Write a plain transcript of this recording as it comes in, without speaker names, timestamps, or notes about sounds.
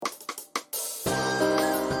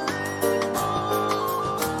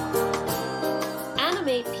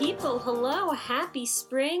Hello, happy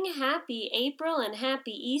spring, happy April, and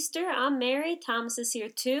happy Easter. I'm Mary, Thomas is here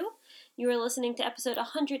too. You are listening to episode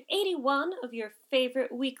 181 of your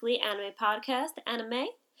favorite weekly anime podcast, Anime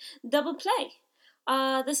Double Play.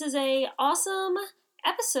 This is a awesome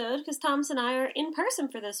episode because Thomas and I are in person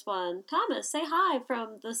for this one. Thomas, say hi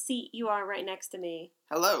from the seat you are right next to me.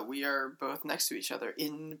 Hello, we are both next to each other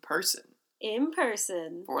in person. In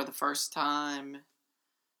person. For the first time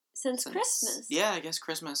Since Christmas. Yeah, I guess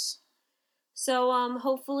Christmas. So,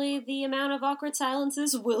 hopefully the amount of awkward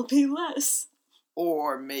silences will be less.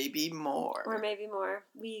 Or maybe more.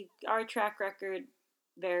 Our track record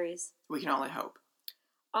varies. We can only hope.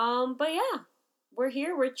 But yeah, we're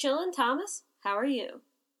here, we're chilling. Thomas, how are you?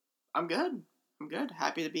 I'm good.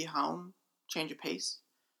 Happy to be home. Change of pace.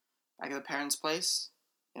 Back at the parents' place.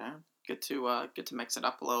 You know, good to mix it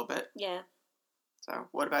up a little bit. Yeah. So,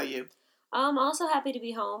 what about you? I'm also happy to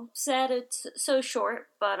be home. Sad it's so short,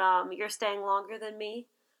 but you're staying longer than me.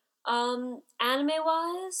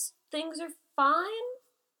 Anime-wise, things are fine.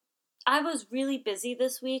 I was really busy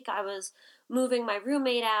this week. I was moving my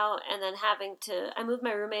roommate out, and then I moved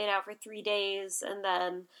my roommate out for 3 days, and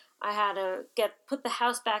then I had to put the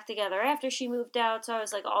house back together after she moved out, so I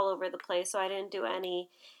was like all over the place, so I didn't do any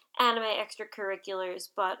anime extracurriculars,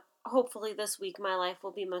 but hopefully this week my life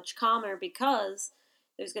will be much calmer because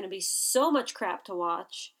there's going to be so much crap to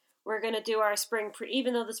watch. We're going to do our spring,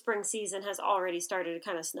 even though the spring season has already started to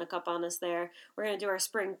kind of snuck up on us there, we're going to do our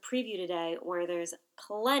spring preview today where there's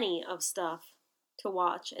plenty of stuff to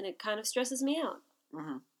watch, and it kind of stresses me out.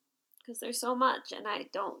 Because there's so much, and I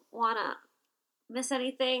don't want to miss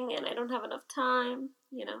anything, and I don't have enough time,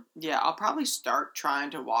 you know. Yeah, I'll probably start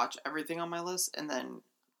trying to watch everything on my list and then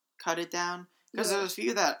cut it down. Because there's a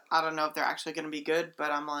few that I don't know if they're actually going to be good,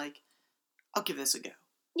 but I'm like, I'll give this a go.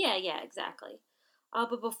 Yeah, exactly.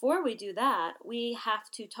 But before we do that, we have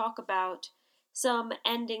to talk about some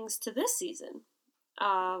endings to this season.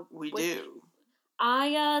 We do.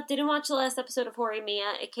 I didn't watch the last episode of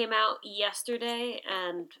Horimiya. It came out yesterday,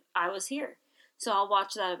 and I was here. So I'll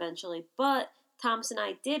watch that eventually. But Thomas and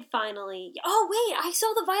I did finally... Oh, wait! I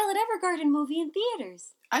saw the Violet Evergarden movie in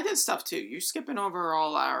theaters! I did stuff too. You're skipping over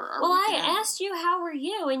all our Well, weekend. I asked you, how were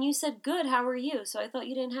you? And you said, good, how are you? So I thought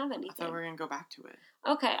you didn't have anything. I thought we were going to go back to it.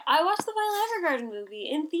 Okay, I watched the Violet Evergarden movie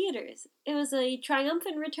in theaters. It was a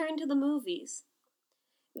triumphant return to the movies.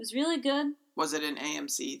 It was really good. Was it an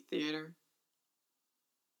AMC theater?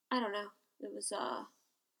 I don't know. It was,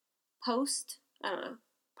 Post? I don't know.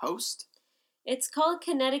 Post? It's called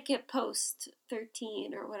Connecticut Post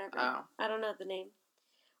 13 or whatever. Oh. I don't know the name.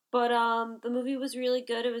 But, the movie was really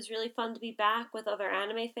good. It was really fun to be back with other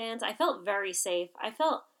anime fans. I felt very safe. I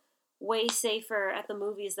felt way safer at the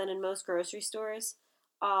movies than in most grocery stores.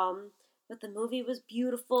 But the movie was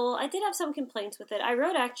beautiful. I did have some complaints with it. I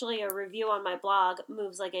wrote actually a review on my blog,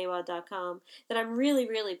 moveslikeawa.com, that I'm really,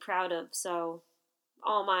 really proud of. So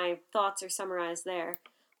all my thoughts are summarized there.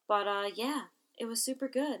 But, yeah, it was super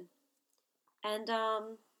good. And,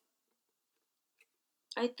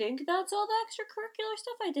 I think that's all the extracurricular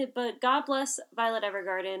stuff I did, but God bless Violet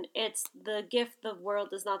Evergarden. It's the gift the world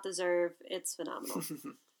does not deserve. It's phenomenal.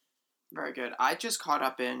 Very good. I just caught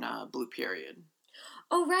up in Blue Period.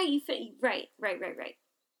 Oh, right. Right.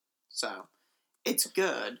 So, it's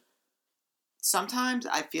good. Sometimes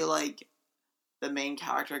I feel like the main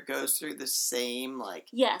character goes through the same,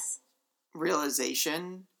 yes,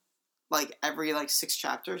 realization. Every, 6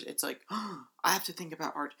 chapters, it's like, oh, I have to think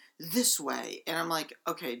about art this way. And I'm like,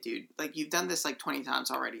 okay, dude, you've done this, 20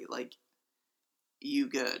 times already. You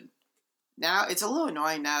good. Now, it's a little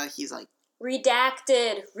annoying now that he's,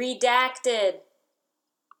 Redacted.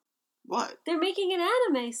 What? They're making an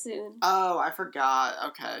anime soon. Oh, I forgot.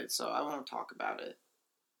 Okay, so I won't talk about it.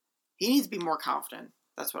 He needs to be more confident.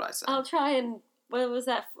 That's what I said. I'll try and, what was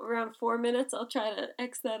that, around 4 minutes? I'll try to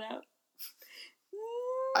X that out.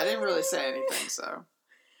 I didn't really say anything, so.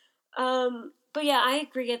 But yeah, I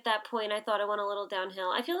agree at that point. I thought it went a little downhill.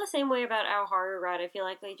 I feel the same way about Our Horror Ride. I feel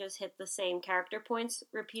like they just hit the same character points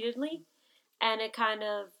repeatedly. And it kind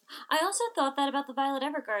of... I also thought that about the Violet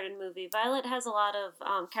Evergarden movie. Violet has a lot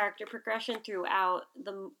of character progression throughout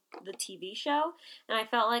the TV show. And I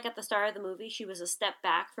felt like at the start of the movie, she was a step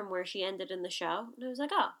back from where she ended in the show. And I was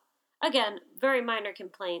like, oh. Again, very minor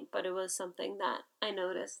complaint, but it was something that I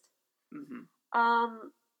noticed. Mm-hmm.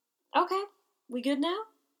 Okay. We good now?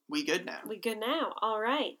 We good now. All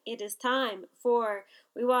right. It is time for...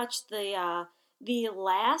 We watched the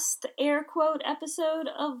last air quote episode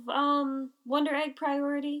of Wonder Egg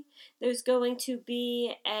Priority. There's going to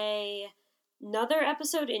be another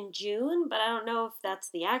episode in June, but I don't know if that's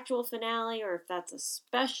the actual finale or if that's a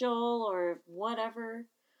special or whatever.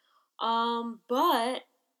 But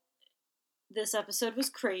this episode was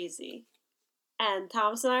crazy. And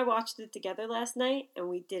Thomas and I watched it together last night, and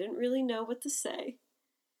we didn't really know what to say.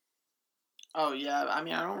 Oh, yeah. I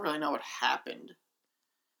mean, I don't really know what happened.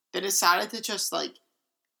 They decided to just, like,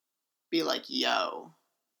 be like, yo,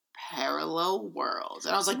 parallel worlds.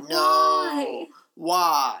 And I was like, no.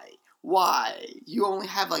 Why? You only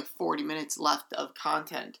have, like, 40 minutes left of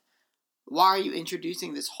content. Why are you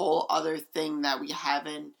introducing this whole other thing that we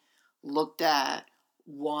haven't looked at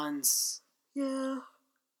once? Yeah.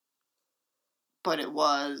 But it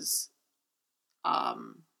was, I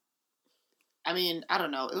mean, I don't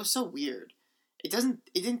know. It was so weird. It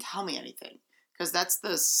didn't tell me anything. Because that's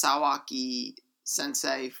the Sawaki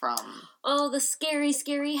sensei from... Oh, the scary,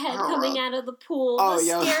 scary head coming out of the pool. Oh, the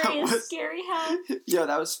yeah, scariest, scary head. Yeah,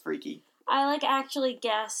 that was freaky. I, like, actually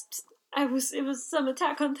guessed. It was some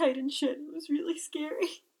Attack on Titan shit. It was really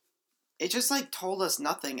scary. It just, like, told us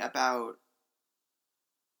nothing about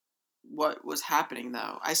what was happening,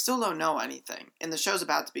 though. I still don't know anything. And the show's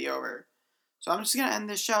about to be over. So I'm just gonna end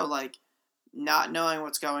this show, like, not knowing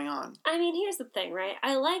what's going on. I mean, here's the thing, right?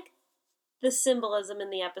 I like the symbolism in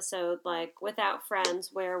the episode, like, without friends,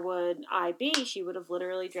 where would I be? She would have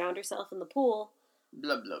literally drowned herself in the pool.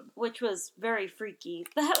 Blub blub. Which was very freaky.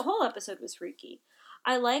 The whole episode was freaky.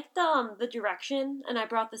 I liked the direction, and I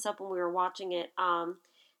brought this up when we were watching it,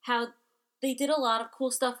 how they did a lot of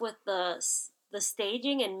cool stuff with the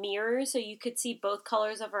staging and mirrors, so you could see both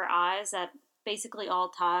colors of her eyes at basically all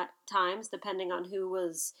times, depending on who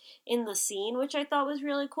was in the scene, which I thought was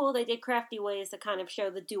really cool. They did crafty ways to kind of show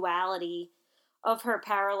the duality of her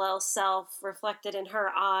parallel self reflected in her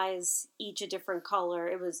eyes, each a different color.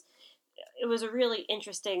 It was a really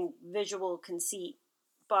interesting visual conceit.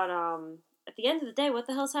 But at the end of the day, what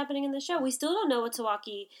the hell's happening in the show? We still don't know what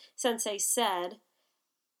Sawaki Sensei said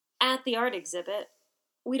at the art exhibit.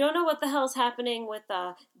 We don't know what the hell's happening with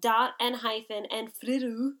Dot and Hyphen and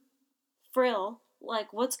Frill.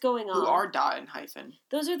 Like, what's going on? Who are Dot and Hyphen?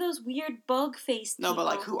 Those are those weird bug-faced people. No, but,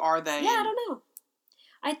 like, who are they? Yeah, I don't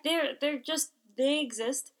know. They're just, they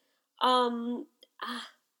exist. You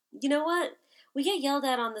know what? We get yelled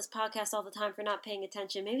at on this podcast all the time for not paying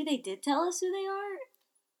attention. Maybe they did tell us who they are?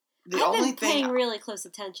 I've been paying really close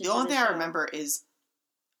attention to the only thing show. I remember is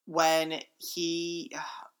when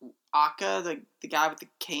Akka, the guy with the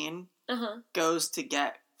cane, goes to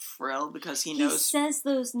get Frill because he knows... He says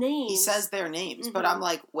those names. He says their names, but I'm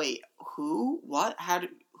like, wait, who? What?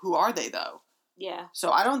 Who are they, though? Yeah.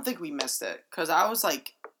 So I don't think we missed it, because I was,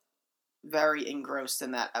 like, very engrossed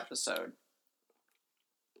in that episode.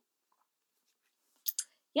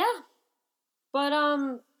 Yeah. But,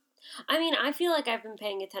 I mean, I feel like I've been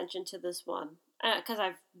paying attention to this one, because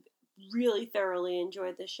I've really thoroughly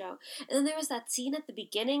enjoyed this show. And then there was that scene at the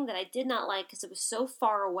beginning that I did not like, because it was so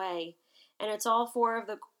far away, and it's all four of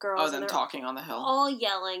the girls. Oh, them talking on the hill? All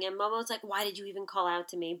yelling, and Momo's like, why did you even call out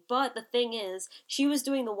to me? But the thing is, she was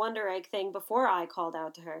doing the Wonder Egg thing before I called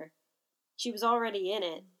out to her. She was already in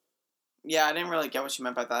it. Yeah, I didn't really get what she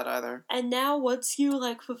meant by that either. And now once you,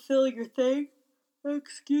 like, fulfill your thing...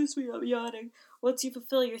 Excuse me, I'm yawning. Once you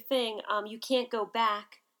fulfill your thing, you can't go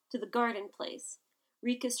back to the garden place.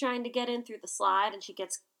 Rika's trying to get in through the slide, and she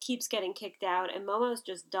keeps getting kicked out, and Momo's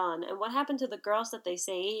just done. And what happened to the girls that they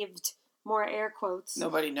saved? More air quotes.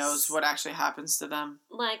 Nobody knows what actually happens to them.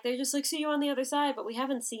 Like, they're just like, see you on the other side, but we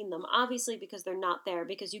haven't seen them. Obviously because they're not there,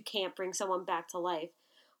 because you can't bring someone back to life.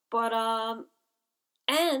 But,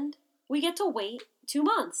 and we get to wait 2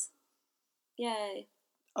 months. Yay.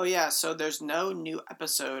 Oh yeah, so there's no new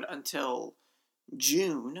episode until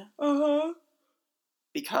June.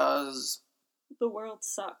 Because... the world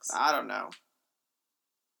sucks. I don't know.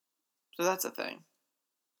 So that's a thing.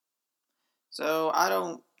 So I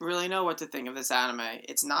don't really know what to think of this anime.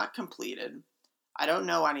 It's not completed. I don't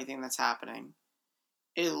know anything that's happening.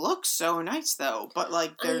 It looks so nice though, but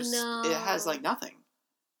like it has like nothing.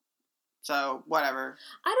 So, whatever.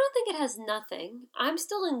 I don't think it has nothing. I'm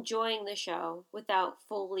still enjoying the show without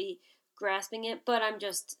fully grasping it, but I'm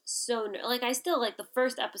just so... Like, I still, like, the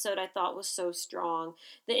first episode I thought was so strong.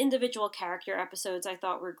 The individual character episodes I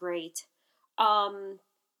thought were great.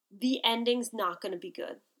 The ending's not going to be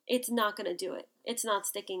good. It's not going to do it. It's not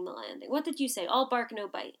sticking the landing. What did you say? All bark, no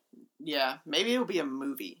bite. Yeah, maybe it'll be a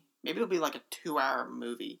movie. Maybe it'll be like a 2-hour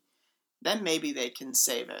movie. Then maybe they can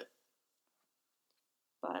save it.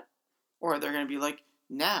 But... Or they're going to be like,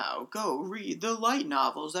 now go read the light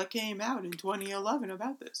novels that came out in 2011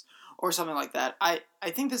 about this. Or something like that. I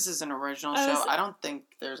think this is an original show. I don't think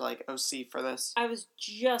there's like OC for this. I was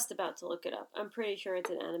just about to look it up. I'm pretty sure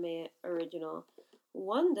it's an anime original.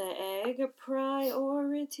 Wonder Egg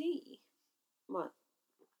Priority. What?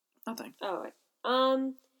 Nothing. Oh, right.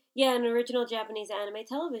 Yeah, an original Japanese anime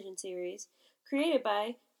television series created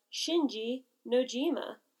by Shinji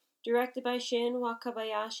Nojima, directed by Shin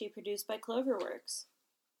Wakabayashi, produced by Cloverworks.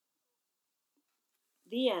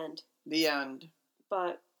 The end. The end.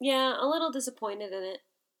 But yeah, a little disappointed in it.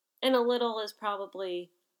 And a little is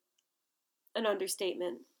probably an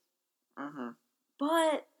understatement. Mm-hmm.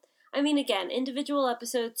 But, I mean, again, individual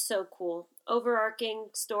episodes, so cool. Overarching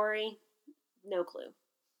story, no clue.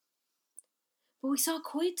 But we saw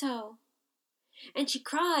Koito. And she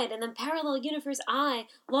cried, and then Parallel Universe Eye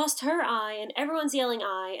lost her eye, and everyone's yelling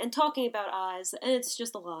eye and talking about eyes, and it's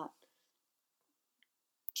just a lot.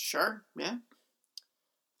 Sure, yeah.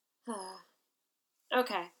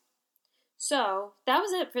 Okay. So, that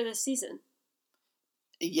was it for this season.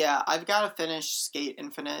 Yeah, I've got to finish Skate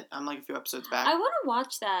Infinite. I'm like a few episodes back. I want to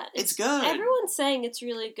watch that. It's good. Everyone's saying it's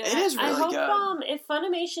really good. It is really good. I hope if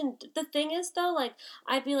Funimation... The thing is, though, like,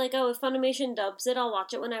 I'd be like, oh, if Funimation dubs it, I'll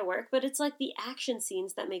watch it when I work. But it's like the action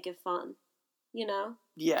scenes that make it fun. You know?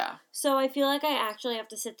 Yeah. So I feel like I actually have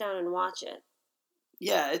to sit down and watch it.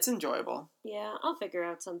 Yeah, it's enjoyable. Yeah, I'll figure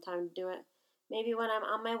out some time to do it. Maybe when I'm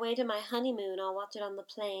on my way to my honeymoon, I'll watch it on the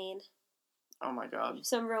plane. Oh my god.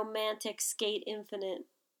 Some romantic Skate Infinite.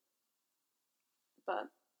 But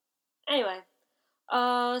anyway,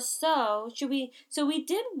 so we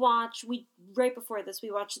did watch, right before this,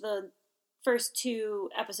 we watched the first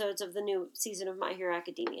 2 episodes of the new season of My Hero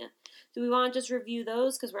Academia. Do we want to just review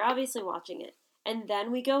those? Because we're obviously watching it. And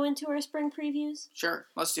then we go into our spring previews? Sure,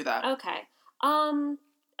 let's do that. Okay.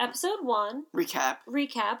 Episode 1. Recap.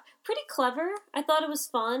 Pretty clever. I thought it was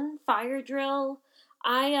fun. Fire drill.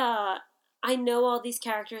 I know all these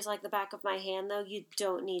characters like the back of my hand, though. You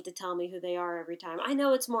don't need to tell me who they are every time. I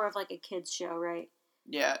know it's more of like a kid's show, right?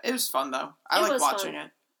 Yeah, it was fun, though. I like watching it.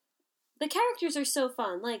 The characters are so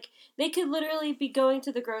fun. Like, they could literally be going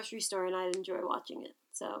to the grocery store and I'd enjoy watching it,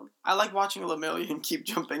 so. I like watching Lemillion keep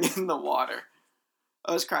jumping in the water.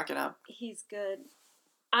 I was cracking up. He's good.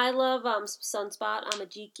 I love Sunspot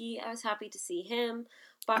Amajiki. I was happy to see him.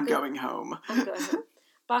 I'm going home.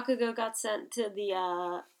 Bakugo got sent to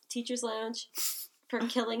the teacher's lounge for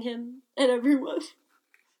killing him and everyone.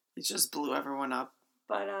 He just blew everyone up.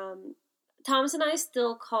 But Thomas and I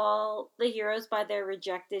still call the heroes by their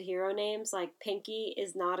rejected hero names. Like, Pinky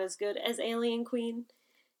is not as good as Alien Queen.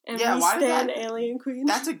 And yeah, we stand Alien Queen.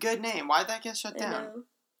 That's a good name. Why'd that get shut down? I know.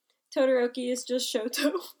 Todoroki is just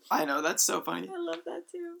Shoto. I know, that's so funny. I love that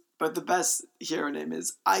too. But the best hero name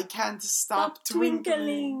is I Can't Stop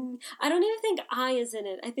Twinkling. I don't even think I is in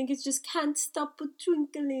it. I think it's just Can't Stop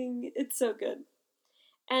Twinkling. It's so good.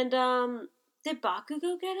 And did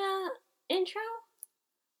Bakugo get a intro?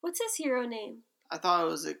 What's his hero name? I thought it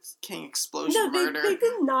was King Explosion Murder. They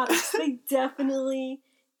did not. They definitely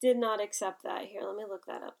did not accept that. Here, let me look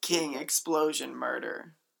that up. King Explosion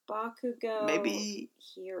Murder. Bakugo. Maybe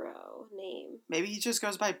hero name. Maybe he just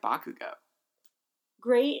goes by Bakugo.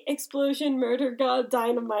 Great Explosion Murder God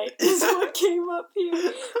Dynamite is what came up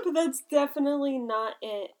here. But that's definitely not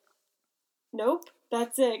it. Nope,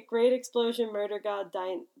 that's it. Great Explosion Murder God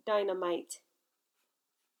Dynamite.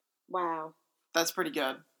 Wow. That's pretty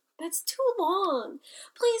good. That's too long.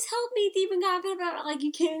 Please help me, Demon God. Like,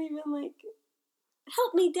 you can't even, like...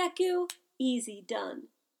 Help me, Deku. Easy, done.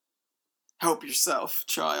 Help yourself,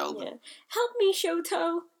 child. Yeah. Help me,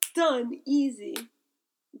 Shoto. Done. Easy.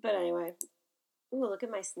 But anyway. Ooh, look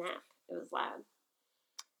at my snap. It was loud.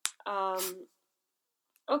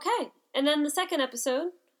 Okay. And then the second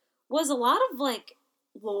episode was a lot of, like,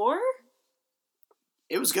 lore.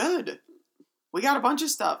 It was good. We got a bunch of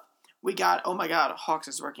stuff. We got, oh my god, Hawks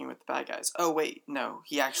is working with the bad guys. Oh wait, no,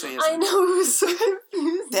 he actually isn't. I know, it was so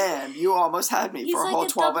confusing. Damn, you almost had me for a whole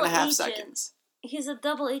 12 and a half seconds. He's a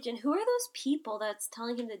double agent. Who are those people that's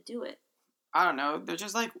telling him to do it? I don't know. They're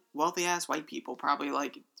just like wealthy ass white people, probably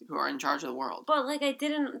like who are in charge of the world. But like they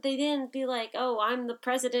didn't be like, oh, I'm the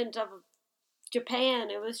president of Japan.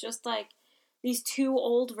 It was just like these 2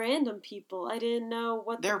 old random people. I didn't know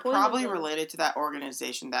what they're the point probably of them. related to that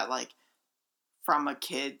organization that like from a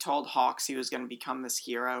kid told Hawks he was going to become this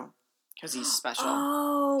hero because he's special.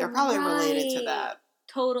 Oh, they're probably related to that.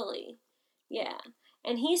 Totally. Yeah.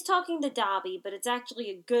 And he's talking to Dabi, but it's actually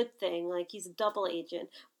a good thing. Like, he's a double agent.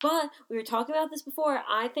 But, we were talking about this before,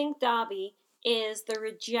 I think Dabi is the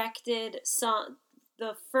rejected son,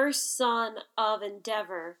 the first son of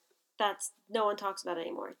Endeavor that's no one talks about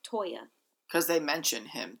anymore. Toya. Because they mention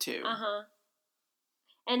him, too. Uh-huh.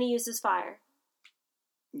 And he uses fire.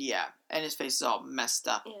 Yeah, and his face is all messed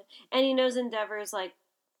up. Yeah. And he knows Endeavor's, like,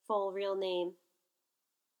 full real name.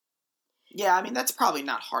 Yeah, I mean, that's probably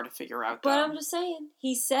not hard to figure out, though. But I'm just saying,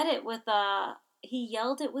 he said it with He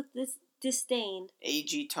yelled it with this disdain.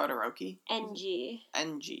 A.G. Todoroki? NG.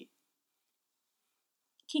 NG.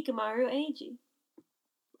 Kikamaru AG.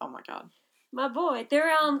 Oh my god. My boy.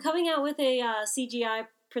 They're coming out with a CGI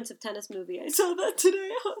Prince of Tennis movie. I saw that today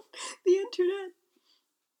on the internet.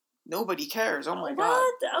 Nobody cares. Oh my what?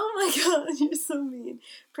 god. Oh my god, you're so mean.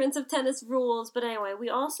 Prince of Tennis rules. But anyway, we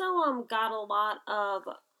also got a lot of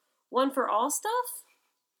One for All stuff.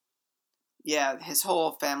 Yeah, his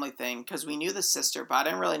whole family thing, because we knew the sister, but I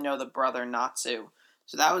didn't really know the brother Natsu.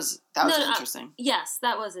 So that was interesting. Yes,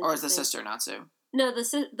 that was interesting. Or is the sister Natsu? No,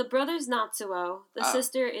 the brother's Natsuo. The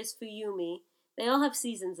sister is Fuyumi. They all have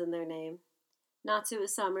seasons in their name. Natsu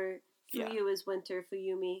is summer. Fuyu is winter.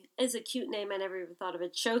 Fuyumi is a cute name. I never even thought of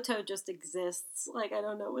it. Shoto just exists. Like, I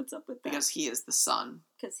don't know what's up with that. Because he is the sun.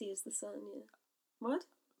 Because he is the sun, yeah. What?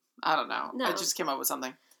 I don't know. No. I just came up with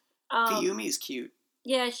something. Fuyumi is cute.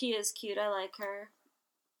 Yeah, she is cute. I like her.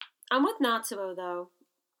 I'm with Natsuo, though.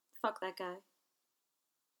 Fuck that guy.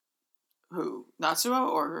 Who? Natsuo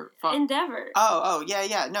or... Endeavor. Oh,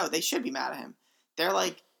 yeah. No, they should be mad at him. They're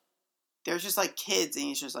just like kids, and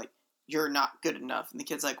he's just like, you're not good enough. And the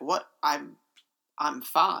kid's like, what? I'm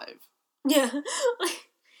 5. Yeah.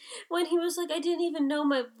 When he was like, I didn't even know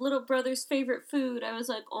my little brother's favorite food, I was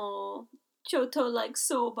like, oh, Shoto likes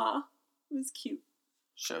soba. It was cute.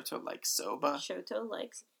 Shoto likes soba. Shoto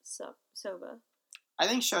likes soba. I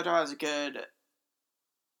think Shoto has a good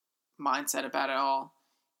mindset about it all.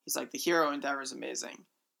 He's like, the hero Endeavor is amazing.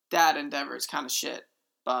 Dad Endeavor is kind of shit,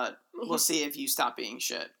 but we'll see if you stop being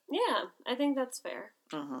shit. Yeah, I think that's fair.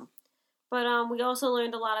 Mm-hmm. But we also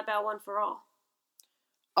learned a lot about One for All.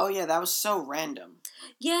 Oh yeah, that was so random.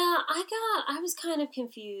 Yeah, I was kind of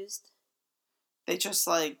confused. They just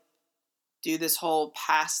like do this whole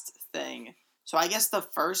past thing. So I guess the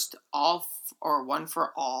first One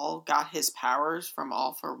for All got his powers from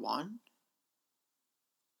All for One?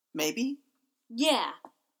 Maybe? Yeah.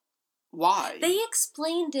 Why? They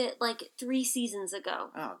explained it like 3 seasons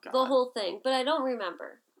ago. Oh, God. The whole thing, but I don't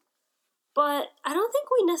remember. But I don't think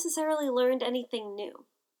we necessarily learned anything new.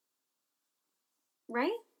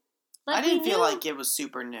 Right? Like, I didn't feel like it was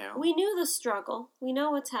super new. We knew the struggle. We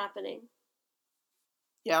know what's happening.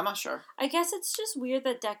 Yeah, I'm not sure. I guess it's just weird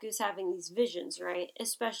that Deku's having these visions, right?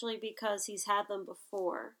 Especially because he's had them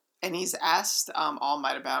before. And he's asked All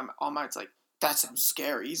Might about him. All Might's like, that sounds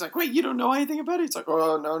scary. He's like, wait, you don't know anything about it? He's like,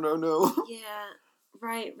 oh, no. Yeah,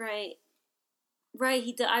 right. Right,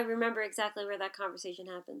 I remember exactly where that conversation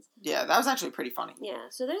happens. Yeah, that was actually pretty funny. Yeah,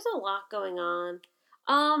 so there's a lot going on.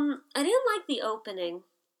 I didn't like the opening.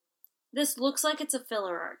 This looks like it's a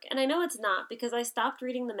filler arc, and I know it's not because I stopped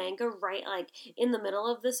reading the manga right, like, in the middle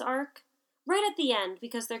of this arc. Right at the end,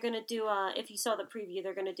 because they're going to do, if you saw the preview,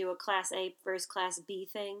 they're going to do a Class A versus Class B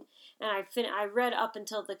thing. And I read up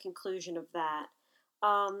until the conclusion of that.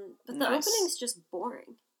 But the opening's just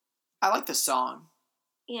boring. I like the song.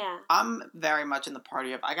 Yeah. I'm very much in the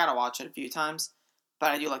party of, I gotta watch it a few times,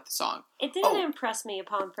 but I do like the song. It didn't impress me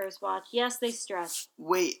upon first watch. Yes, they stretched.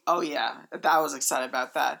 Wait, oh yeah, I was excited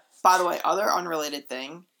about that. By the way, other unrelated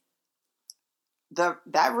thing, that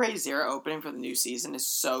Re:Zero opening for the new season is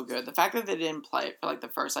so good. The fact that they didn't play it for like the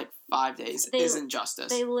first 5 days is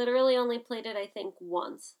injustice. They literally only played it, I think,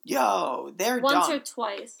 once. Yo, they're once done. Or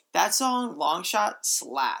twice. That song, Long Shot,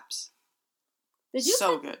 slaps.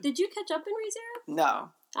 Good. Did you catch up in Re:Zero? No.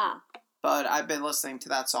 Ah. But I've been listening to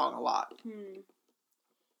that song a lot.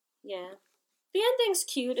 Yeah. The ending's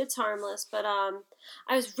cute. It's harmless, but I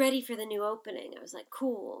was ready for the new opening. I was like,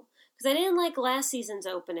 cool. Because I didn't like last season's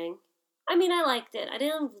opening. I mean, I liked it. I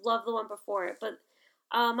didn't love the one before it, but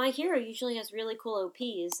My Hero usually has really cool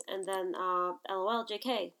OPs, and then LOL,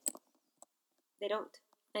 JK. They don't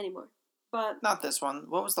anymore. But not this one.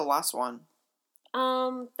 What was the last one?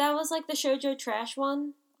 That was like the Shoujo Trash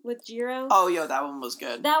one with Jiro. Oh, yo, that one was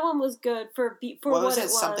good. That one was good for what was it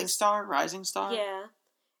was. Something Star? Rising Star? Yeah.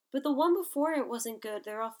 But the one before it wasn't good.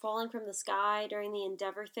 They're all falling from the sky during the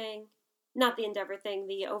Endeavor thing. Not the Endeavor thing,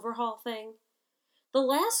 the Overhaul thing. The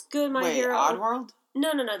last good My Hero... Wait, Oddworld?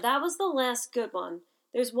 No. That was the last good one.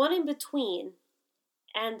 There's one in between.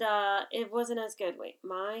 And it wasn't as good. Wait,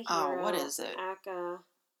 My Hero... Oh, what is it? Aka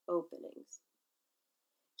openings.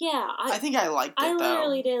 Yeah, I think I liked it, I though.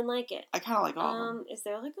 literally didn't like it. I kind of like all of them. Is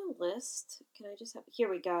there like a list? Can I just have... Here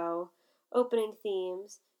we go. Opening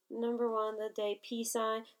themes. Number 1, the day peace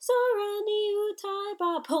sign. Sora ni utai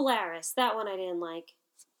ba. Polaris. That one I didn't like.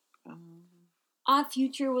 Odd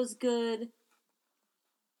Future was good.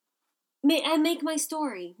 And Make My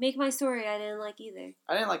Story. Make My Story I didn't like either.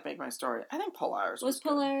 I didn't like Make My Story. I think Polaris was good.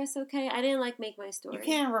 Was Polaris okay? I didn't like Make My Story. You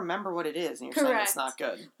can't remember what it is, and you're saying it's not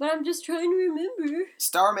good. But I'm just trying to remember.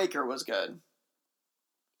 Star Maker was good.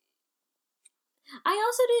 I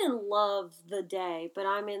also didn't love The Day, but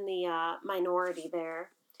I'm in the minority there.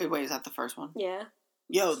 Wait, is that the first one? Yeah.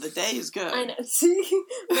 Yo, The Day is good. I know. See,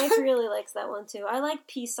 Mike really likes that one too. I like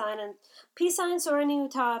Peace Sign, Soaring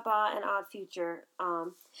Utaba, and Odd Future.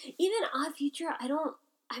 Even Odd Future,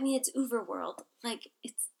 I mean, it's Uberworld. Like,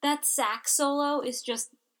 it's that sax solo is just.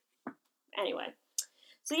 Anyway.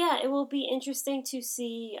 So yeah, it will be interesting to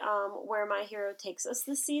see where My Hero takes us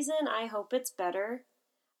this season. I hope it's better.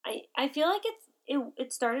 I feel like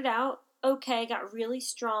it started out okay, got really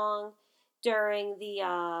strong during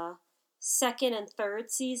the second and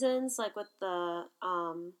third seasons, like with the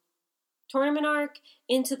tournament arc,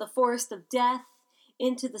 into the Forest of Death,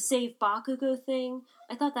 into the Save Bakugo thing.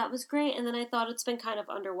 I thought that was great, and then I thought it's been kind of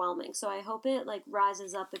underwhelming. So I hope it like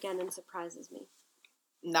rises up again and surprises me.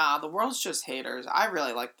 Nah, the world's just haters. I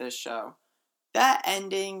really like this show. That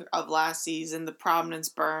ending of last season, the Prominence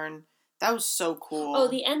burn, that was so cool. Oh,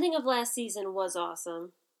 the ending of last season was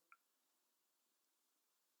awesome.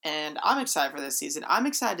 And I'm excited for this season. I'm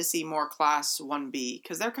excited to see more Class 1B,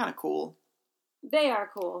 because they're kind of cool. They are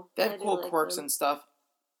cool. They have cool quirks and stuff.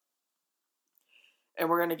 And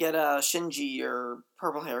we're going to get Shinji, or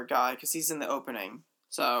purple hair guy, because he's in the opening.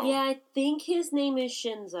 So yeah, I think his name is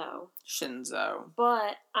Shinzo.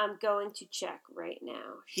 But I'm going to check right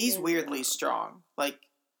now. He's weirdly strong. Like,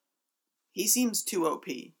 he seems too OP.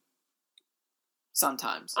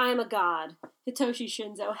 Sometimes. I'm a god. Hitoshi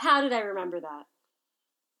Shinzo. How did I remember that?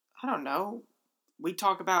 I don't know. We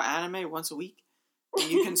talk about anime once a week.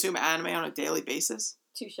 And you consume anime on a daily basis.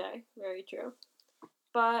 Touche. Very true.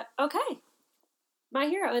 But, okay. My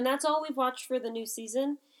Hero. And that's all we've watched for the new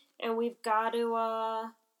season. And we've got to,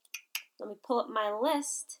 let me pull up my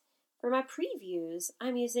list for my previews.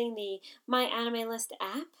 I'm using the My Anime List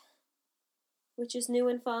app, which is new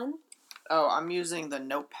and fun. Oh, I'm using the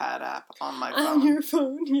Notepad app on my phone. On your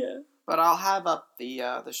phone, yeah. But I'll have up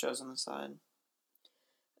the shows on the side.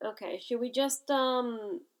 Okay, should we just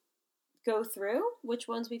go through which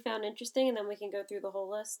ones we found interesting, and then we can go through the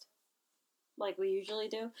whole list like we usually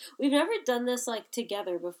do? We've never done this like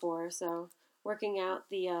together before, so working out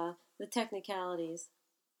the technicalities.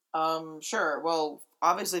 Sure. Well,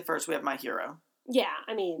 obviously first we have My Hero. Yeah,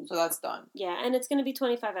 I mean... So that's done. Yeah, and it's going to be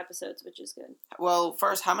 25 episodes, which is good. Well,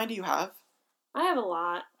 first, how many do you have? I have a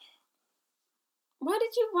lot. Why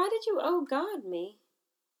did you oh God me?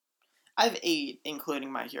 I have 8,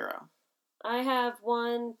 including My Hero. I have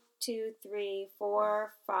 1, 2, 3,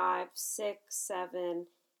 4, 5, 6, 7,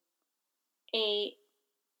 8,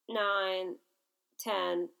 9,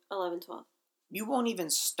 10, 11, 12. You won't even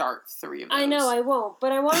start 3 of those. I know, I won't,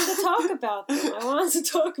 but I wanted to talk about them.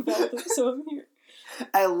 So I'm here.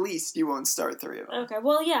 At least you won't start 3 of them. Okay,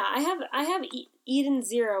 well, yeah, I have Eden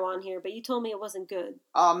Zero on here, but you told me it wasn't good.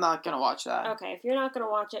 I'm not going to watch that. Okay, if you're not going to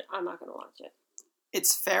watch it, I'm not going to watch it.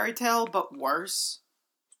 It's Fairy Tail, but worse.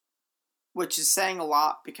 Which is saying a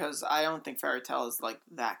lot, because I don't think Fairy Tail is, like,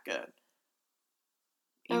 that good.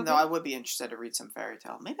 Even though I would be interested to read some Fairy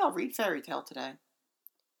Tail. Maybe I'll read Fairy Tail today.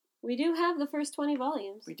 We do have the first 20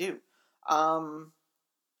 volumes. We do.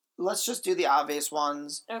 Let's just do the obvious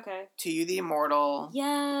ones. Okay. To You the Immortal.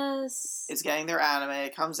 Yes. It's getting their anime.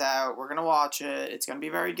 It comes out. We're gonna watch it. It's gonna be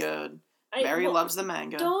very good. Mary loves the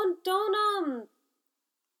manga. Don't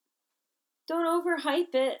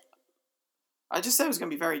overhype it. I just said it was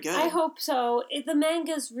gonna be very good. I hope so. The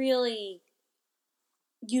manga's really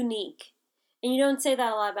unique. And you don't say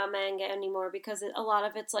that a lot about manga anymore, because a lot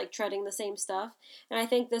of it's like treading the same stuff. And I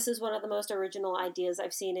think this is one of the most original ideas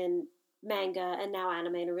I've seen in manga and now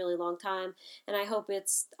anime in a really long time. And I hope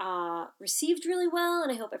it's received really well,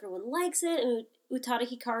 and I hope everyone likes it. And Utada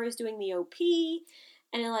Hikaru is doing the OP,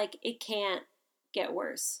 and it can't get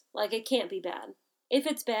worse. Like, it can't be bad. If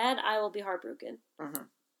it's bad, I will be heartbroken.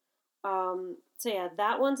 Mm-hmm. So yeah,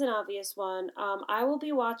 that one's an obvious one. I will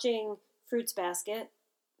be watching Fruits Basket,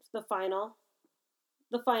 the final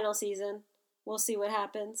season. We'll see what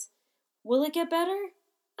happens. Will it get better?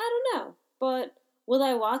 I don't know. But will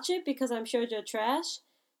I watch it because I'm shoujo trash?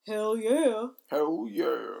 Hell yeah. Hell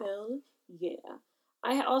yeah. Hell yeah.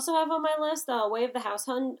 I also have on my list Way of the House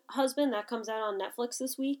Husband. That comes out on Netflix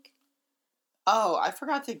this week. Oh, I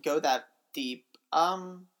forgot to go that deep.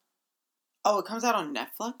 It comes out on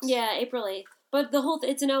Netflix? Yeah, April 8th. But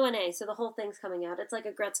it's an ONA, so the whole thing's coming out. It's like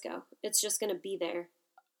a Gretzko. It's just going to be there.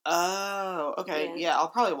 Oh, okay. Yeah, I'll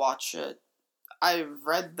probably watch it. I've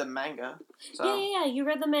read the manga. So. Yeah. You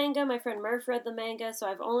read the manga. My friend Murph read the manga, so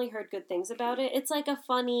I've only heard good things about it. It's like a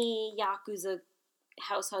funny Yakuza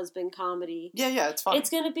house husband comedy. Yeah, it's fun. It's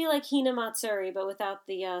going to be like Hina Matsuri, but without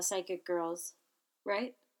the psychic girls.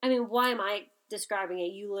 Right? I mean, why am I describing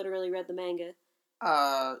it? You literally read the manga.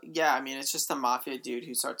 Yeah, I mean, it's just a mafia dude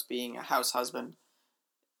who starts being a house husband,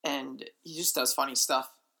 and he just does funny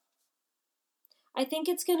stuff. I think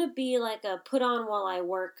it's going to be like a put on while I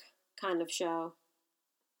work kind of show,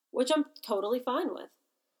 which I'm totally fine with.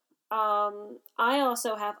 I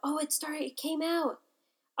also have, it came out.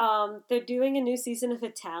 They're doing a new season of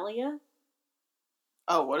Italia.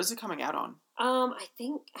 Oh, what is it coming out on? I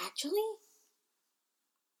think, actually,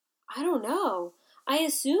 I don't know. I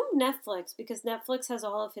assume Netflix, because Netflix has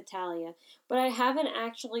all of Italia, but I haven't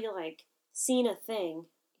actually, like, seen a thing.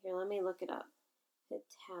 Here, let me look it up.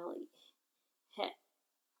 Italia.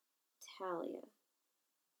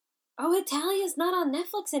 Oh, Italia's not on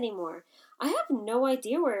Netflix anymore. I have no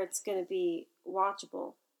idea where it's going to be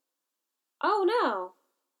watchable. Oh, no.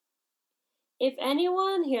 If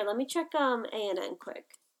anyone... Here, let me check ANN quick.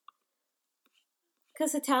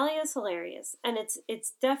 Because Italia is hilarious. And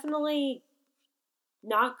it's definitely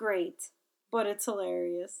not great, but it's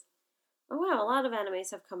hilarious. Oh, wow, a lot of animes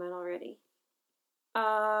have come out already.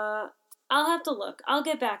 I'll have to look. I'll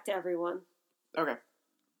get back to everyone. Okay.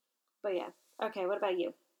 But yeah. Okay, what about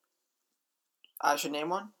you? I should name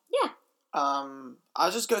one? Yeah.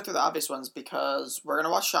 I'll just go through the obvious ones because we're going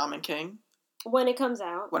to watch Shaman King. When it comes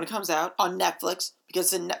out. When it comes out on Netflix,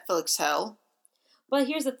 because in Netflix hell. But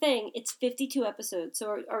here's the thing, it's 52 episodes,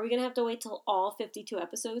 so are we going to have to wait till all 52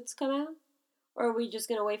 episodes come out? Or are we just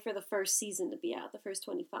going to wait for the first season to be out, the first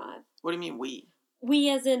 25? What do you mean we? We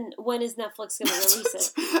as in, when is Netflix going to release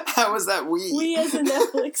it? How was that we? We as in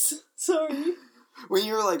Netflix. Sorry. When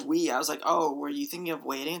you were like we, I was like, oh, were you thinking of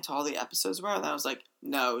waiting until all the episodes were out? And I was like,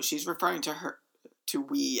 no, she's referring to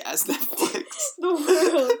we as Netflix. The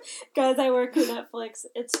world. Guys, I work for Netflix.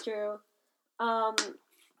 It's true.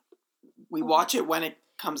 We watch it when it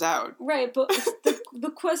comes out. Right, but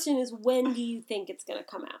the question is, when do you think it's going to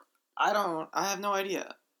come out? I have no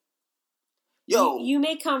idea. Yo. You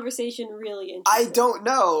make conversation really interesting. I don't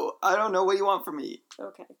know. I don't know what you want from me.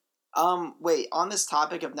 Okay. Wait, on this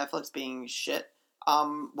topic of Netflix being shit,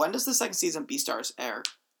 when does the second season of Beastars air?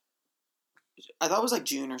 I thought it was like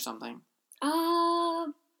June or something.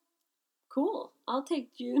 Cool. I'll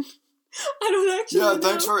take June. I don't actually know.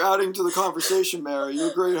 Thanks for adding to the conversation, Mary.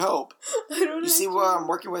 You're a great help. You see what I'm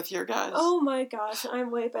working with here, guys? Oh my gosh, I'm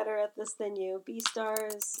way better at this than you.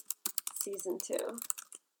 Beastars Season 2.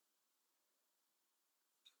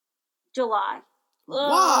 July.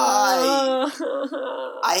 Why?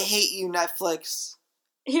 I hate you, Netflix.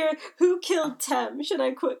 Here, who killed Tem? Should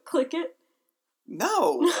I click it?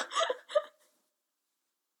 No.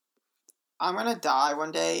 I'm gonna die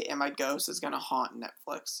one day, and my ghost is gonna haunt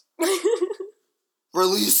Netflix.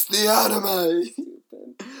 Release the anime!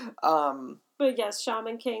 Stupid. But yes,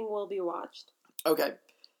 Shaman King will be watched. Okay.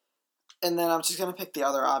 And then I'm just gonna pick the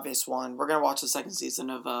other obvious one. We're gonna watch the second season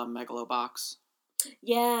of Megalobox.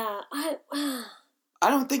 Yeah, I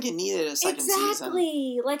don't think it needed a second season.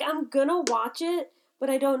 Exactly! Like, I'm gonna watch it, but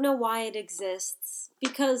I don't know why it exists.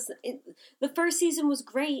 Because the first season was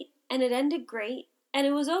great, and it ended great, and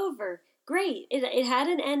it was over. Great. It had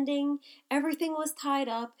an ending. Everything was tied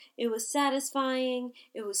up. It was satisfying.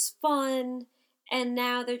 It was fun. And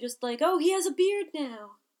now they're just like, oh, he has a beard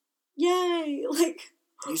now. Yay! Like,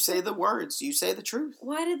 you say the words. You say the truth.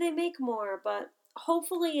 Why did they make more? But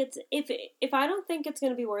hopefully it's... If I don't think it's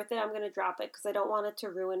going to be worth it, I'm going to drop it because I don't want it to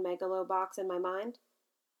ruin Megalobox in my mind.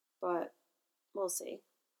 But we'll see.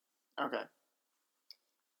 Okay.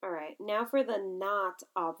 Alright, now for the not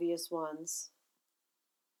obvious ones.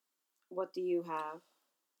 What do you have?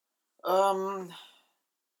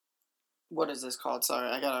 What is this called? Sorry,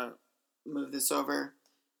 I gotta move this over.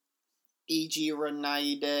 Iji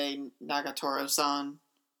Renaide Nagatoro-san.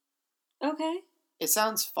 Okay. It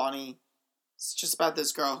sounds funny. It's just about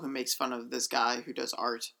this girl who makes fun of this guy who does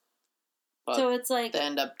art. But so it's like... They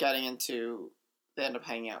end up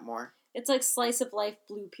hanging out more. It's like slice of life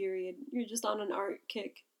Blue Period. You're just on an art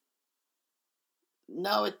kick.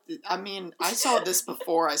 No, I saw this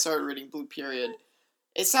before I started reading Blue Period.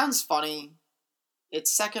 It sounds funny. It's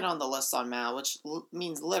second on the list on Mal, which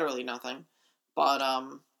means literally nothing. But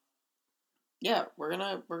yeah, we're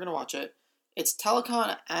gonna watch it. It's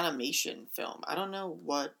Telecon animation film. I don't know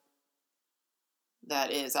what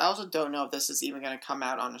that is. I also don't know if this is even gonna come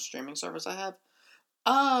out on a streaming service I have.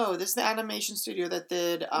 Oh, this is the animation studio that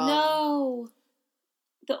did. No,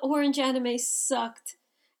 the orange anime sucked.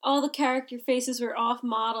 All the character faces were off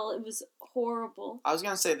model. It was horrible. I was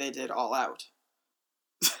gonna say they did All Out.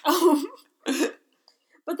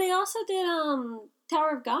 But they also did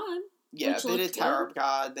Tower of God. Yeah, they did Tower of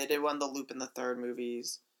God. They did one of the Lupin the Third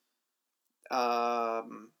movies. They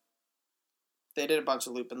did a bunch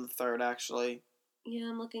of Lupin the Third actually. Yeah,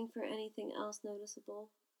 I'm looking for anything else noticeable.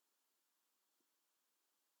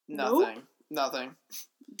 Nothing. Nothing.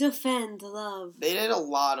 Defend love. They did a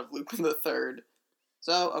lot of Lupin the Third.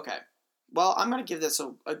 So, okay. Well, I'm going to give this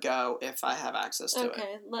a go if I have access to it.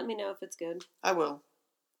 Okay, let me know if it's good. I will.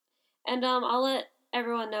 And I'll let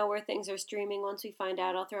everyone know where things are streaming once we find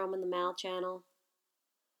out. I'll throw them in the Mal channel.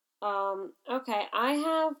 Okay, I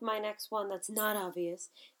have my next one that's not obvious.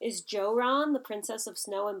 Is Joran, the Princess of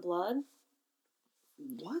Snow and Blood.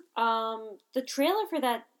 What? The trailer for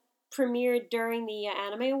that premiered during the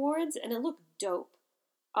Anime Awards, and it looked dope.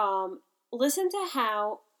 Listen to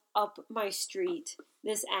how up my street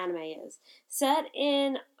this anime is. Set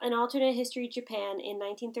in an alternate history Japan in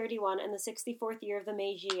 1931 and the 64th year of the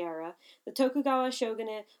Meiji era, the Tokugawa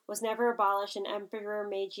shogunate was never abolished and Emperor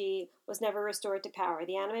Meiji was never restored to power.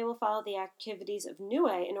 The anime will follow the activities of Nue,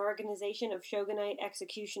 an organization of shogunate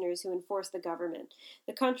executioners who enforce the government.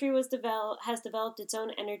 The country has developed its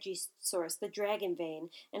own energy source, the Dragon Vein,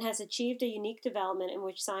 and has achieved a unique development in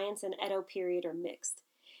which science and Edo period are mixed.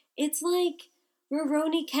 It's like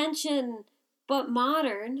Rurouni Kenshin, but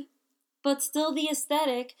modern, but still the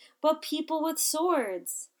aesthetic, but people with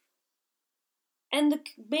swords. And the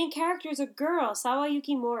main character is a girl, Sawa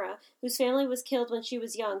Yukimura, whose family was killed when she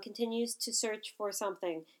was young, continues to search for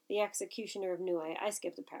something, the executioner of Nue. I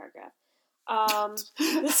skipped a paragraph. How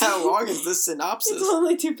long is this synopsis? It's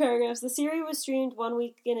only 2 paragraphs. The series was streamed 1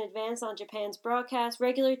 week in advance on Japan's broadcast.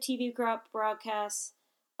 Regular TV broadcasts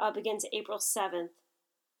begins April 7th.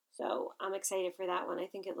 So I'm excited for that one. I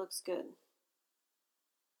think it looks good.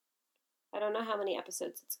 I don't know how many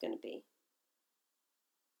episodes it's going to be.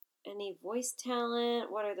 Any voice talent?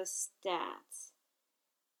 What are the stats?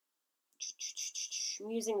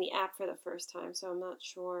 I'm using the app for the first time, so I'm not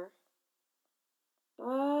sure.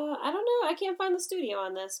 I don't know. I can't find the studio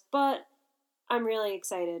on this, but I'm really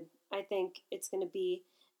excited. I think it's going to be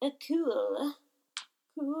a coolest.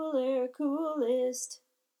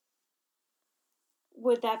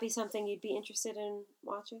 Would that be something you'd be interested in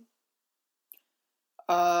watching?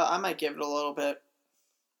 I might give it a little bit.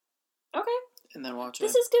 Okay. And then watch it.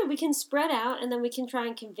 This is good. We can spread out, and then we can try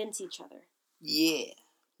and convince each other. Yeah.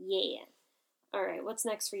 Yeah. All right, what's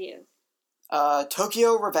next for you?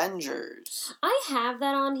 Tokyo Revengers. I have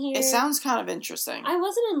that on here. It sounds kind of interesting. I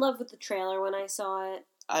wasn't in love with the trailer when I saw it.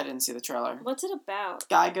 I didn't see the trailer. What's it about?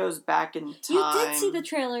 Guy goes back in time. You did see the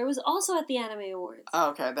trailer. It was also at the Anime Awards. Oh,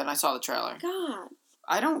 okay. Then I saw the trailer. God.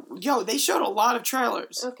 Yo, they showed a lot of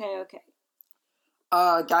trailers. Okay.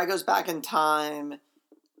 Guy goes back in time,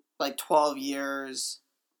 like 12 years,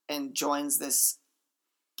 and joins this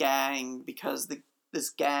gang because this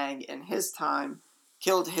gang in his time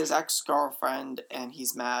killed his ex-girlfriend, and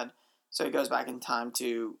he's mad. So he goes back in time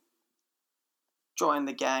to join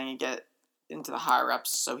the gang and get into the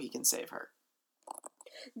higher-ups so he can save her.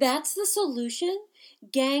 That's the solution?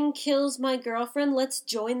 Gang kills my girlfriend, let's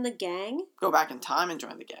join the gang? Go back in time and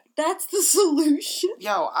join the gang. That's the solution?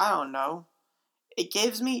 Yo, I don't know. It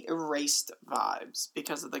gives me Erased vibes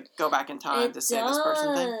because of the go back in time to save this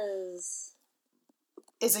person thing.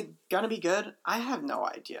 Is it gonna be good? I have no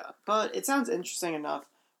idea. But it sounds interesting enough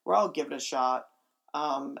where I'll give it a shot.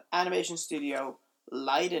 Animation studio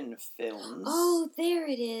Leiden Films. Oh, there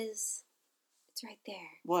it is. It's right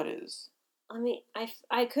there. What is?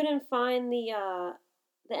 I couldn't find the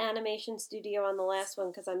animation studio on the last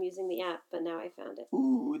one because I'm using the app, but now I found it.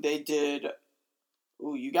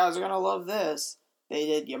 You guys are gonna love this. They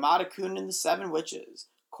did Yamada-kun and the Seven Witches,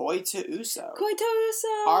 Koi to Uso,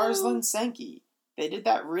 Arslan Senki. They did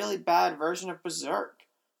that really bad version of Berserk.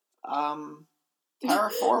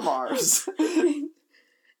 Terraformars.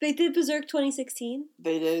 They did Berserk 2016.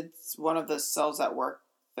 They did one of the Cells at Work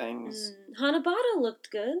things. Hanabata looked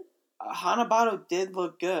good. Hanabata did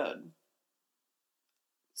look good.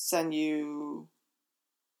 Senyu.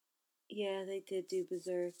 Yeah, they did do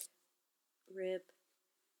Berserk. Rip.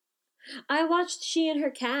 I watched She and Her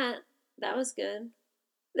Cat. That was good.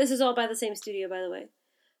 This is all by the same studio, by the way.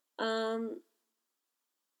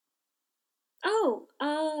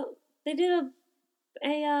 They did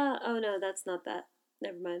oh no, that's not that.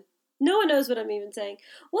 Never mind. No one knows what I'm even saying.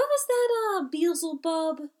 What was that,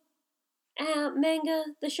 Beelzebub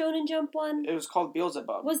manga? The Shonen Jump one? It was called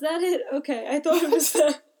Beelzebub. Was that it? Okay, I thought it was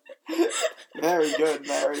that. Very good,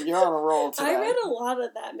 Mary. You're on a roll today. I read a lot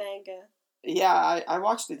of that manga. Yeah, I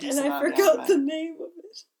watched a decent amount. And I forgot the name of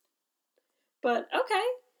it. But, okay.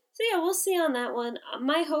 So yeah, we'll see on that one.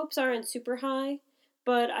 My hopes aren't super high,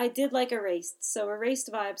 but I did like Erased. So Erased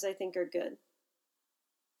vibes, I think, are good.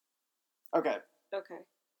 Okay.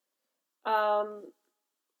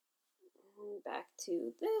 Back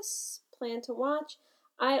to this. Plan to watch.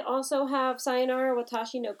 I also have Sayonara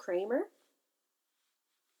Watashi no Kramer.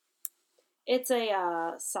 It's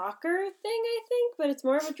a soccer thing, I think, but it's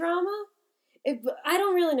more of a drama. I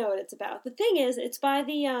don't really know what it's about. The thing is, it's by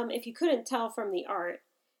the, if you couldn't tell from the art,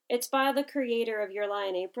 it's by the creator of Your Lie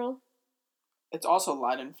in April. It's also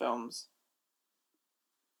Leiden Films.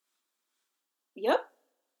 Yep.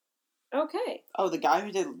 Okay. Oh, the guy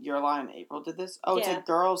who did Your Lie in April did this? Oh, it's a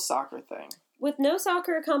girls' soccer thing. With no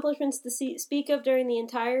soccer accomplishments to speak of during the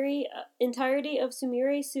entirety of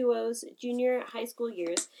Sumire Suo's junior high school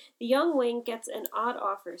years, the young wing gets an odd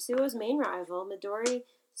offer. Suo's main rival, Midori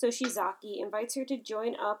Soshizaki, invites her to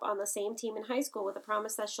join up on the same team in high school with a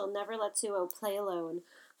promise that she'll never let Suo play alone.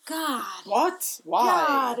 God. What? Why?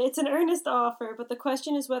 God, it's an earnest offer, but the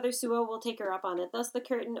question is whether Suo will take her up on it. Thus, the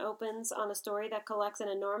curtain opens on a story that collects an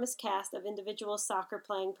enormous cast of individual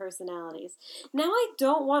soccer-playing personalities. Now I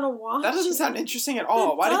don't want to watch That doesn't sound interesting at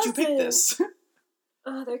all. Why did you pick this?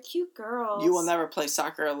 Oh, they're cute girls. You will never play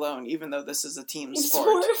soccer alone, even though this is a team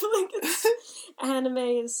sport. Anime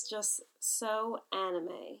is just so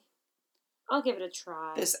anime. I'll give it a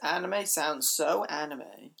try. This anime sounds so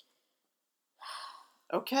anime.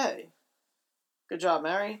 Okay. Good job,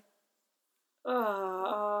 Mary. I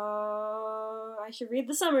should read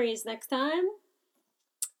the summaries next time.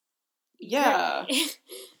 Yeah.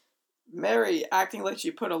 Mary acting like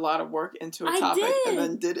she put a lot of work into a topic and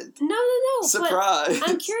then didn't. No. Surprise.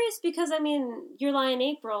 I'm curious because, Your Lie in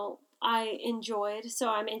April I enjoyed, so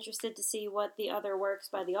I'm interested to see what the other works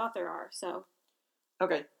by the author are, so.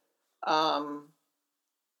 Okay.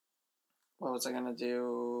 What was I gonna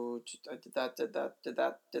do? I did that.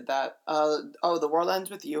 The World Ends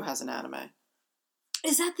With You has an anime.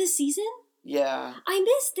 Is that this season? Yeah. I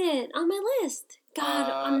missed it on my list. God,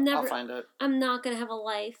 I'll find it. I'm not gonna have a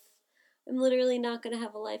life. I'm literally not gonna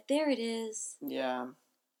have a life. There it is. Yeah.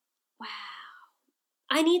 Wow.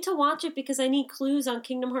 I need to watch it because I need clues on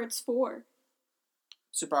Kingdom Hearts 4.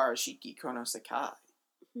 Subarashiki Kono Sekai.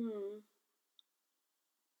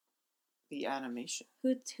 The animation.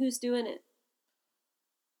 Who's doing it?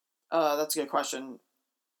 That's a good question.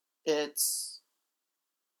 It's...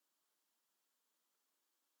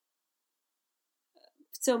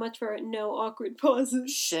 So much for no awkward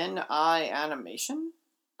pauses. Shin-Ai Animation?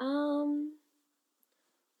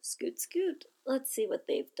 Scoot. Let's see what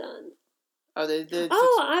they've done. Oh, they did...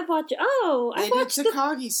 I've watched... I watched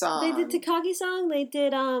Takagi-san. They did Takagi-san. They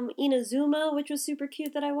did, Inazuma, which was super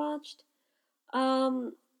cute that I watched.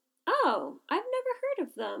 I've never heard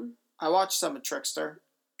of them. I watched some of Trickster.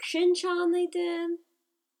 Shin-chan they did.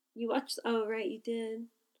 You watched... Oh, right, you did.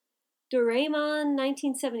 Doraemon,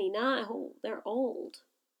 1979. Oh, they're old.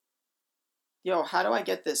 Yo, how do I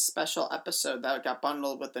get this special episode that got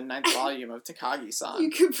bundled with the 9th volume of Takagi-san? You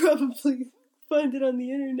could probably find it on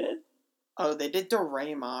the internet. Oh, they did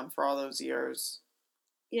Doraemon for all those years.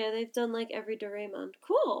 Yeah, they've done like every Doraemon.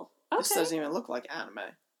 Cool. Okay. This doesn't even look like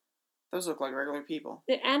anime. Those look like regular people.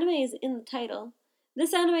 The anime is in the title.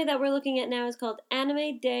 This anime that we're looking at now is called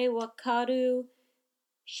Anime de Wakaru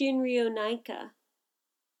Shinryo Naika.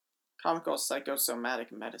 Comical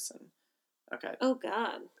Psychosomatic Medicine. Okay. Oh,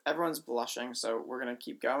 God. Everyone's blushing, so we're gonna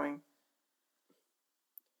keep going.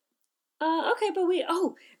 Okay, but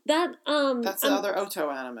That's the other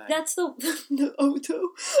Oto anime. That's the Oto.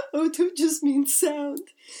 Oto just means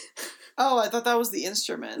sound. Oh, I thought that was the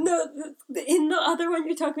instrument. No, in the other one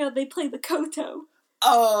you're talking about, they play the koto.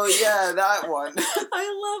 Oh, yeah, that one.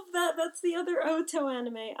 I love that. That's the other Oto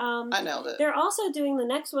anime. I nailed it. They're also doing the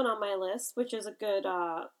next one on my list, which is a good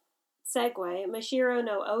segue, Mashiro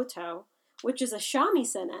no Oto, which is a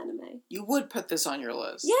shamisen anime. You would put this on your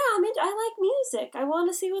list. Yeah, I like music. I want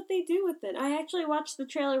to see what they do with it. I actually watched the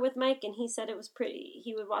trailer with Mike, and he said it was pretty.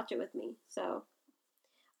 He would watch it with me, so...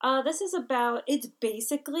 this is about, it's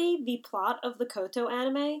basically the plot of the Koto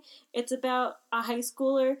anime. It's about a high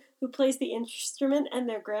schooler who plays the instrument and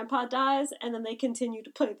their grandpa dies, and then they continue to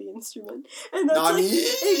play the instrument. And that's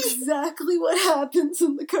exactly what happens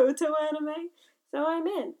in the Koto anime. So I'm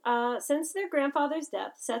in. Since their grandfather's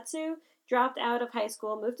death, Setsu dropped out of high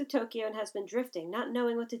school, moved to Tokyo, and has been drifting, not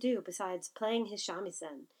knowing what to do besides playing his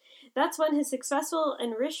shamisen. That's when his successful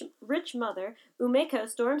and rich mother, Umeko,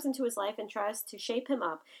 storms into his life and tries to shape him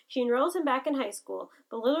up. She enrolls him back in high school,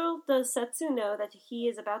 but little does Setsu know that he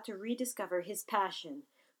is about to rediscover his passion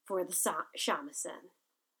for the shamisen.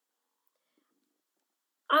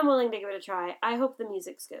 I'm willing to give it a try. I hope the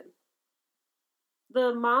music's good.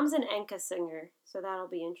 The mom's an Enka singer, so that'll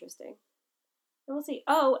be interesting. And we'll see.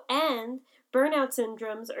 Oh, and Burnout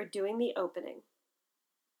Syndromes are doing the opening.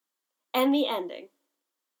 And the ending.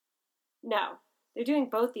 No, they're doing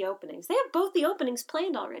both the openings. They have both the openings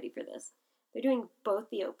planned already for this. They're doing both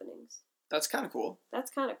the openings. That's kind of cool.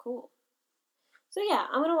 That's kind of cool. So yeah,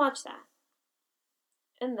 I'm going to watch that.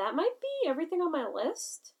 And that might be everything on my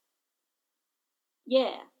list.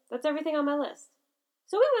 Yeah, that's everything on my list.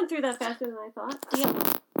 So we went through that faster than I thought. Do you have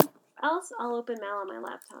anything else? I'll open Mal on my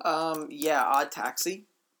laptop. Yeah, Odd Taxi.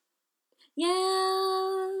 Yeah.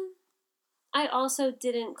 I also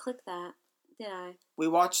didn't click that, did I? We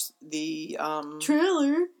watched the,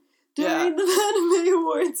 trailer during the Anime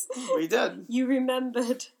Awards. We did. You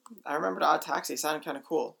remembered. I remembered Odd Taxi. It sounded kind of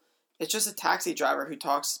cool. It's just a taxi driver who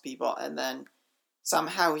talks to people, and then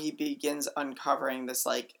somehow he begins uncovering this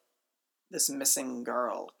missing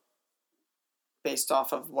girl based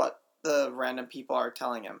off of what the random people are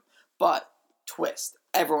telling him. But, twist,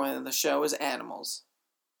 everyone in the show is animals.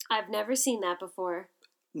 I've never seen that before.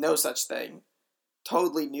 No such thing.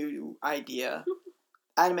 Totally new idea.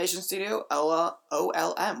 Animation Studio,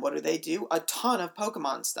 OLM. What do? A ton of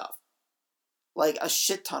Pokemon stuff. Like, a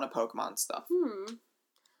shit ton of Pokemon stuff.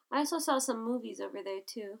 I also saw some movies over there,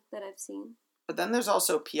 too, that I've seen. But then there's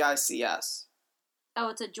also PICS. Oh,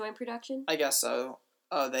 it's a joint production? I guess so.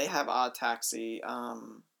 Oh, they have Odd Taxi.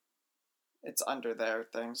 It's under their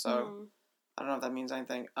thing, so I don't know if that means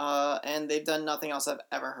anything. And they've done nothing else I've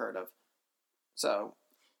ever heard of. So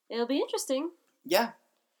it'll be interesting. Yeah.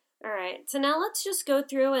 Alright, so now let's just go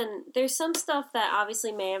through, and there's some stuff that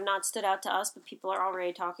obviously may have not stood out to us, but people are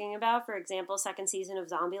already talking about. For example, second season of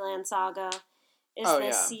Zombieland Saga is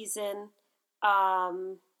this season.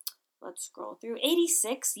 Let's scroll through.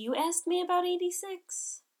 86, you asked me about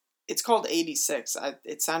 86? It's called 86.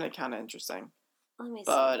 It sounded kind of interesting. Let me see.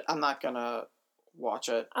 But I'm not gonna watch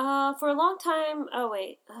it. For a long time... Oh,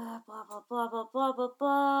 wait. Blah, blah, blah, blah, blah, blah,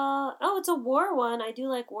 blah. Oh, it's a war one. I do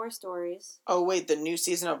like war stories. Oh, wait. The new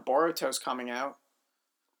season of Boruto's coming out.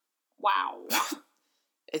 Wow.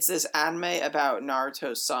 It's this anime about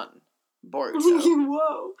Naruto's son, Boruto.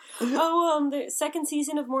 Whoa. Oh, the second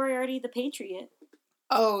season of Moriarty the Patriot.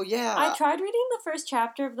 Oh, yeah. I tried reading the first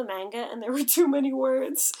chapter of the manga, and there were too many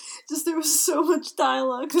words. There was so much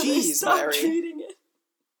dialogue that I stopped reading it.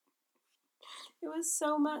 It was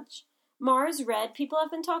so much. Mars Red, people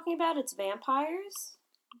have been talking about. It's vampires.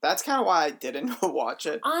 That's kind of why I didn't watch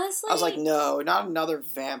it. Honestly, I was like, no, not another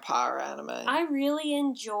vampire anime. I really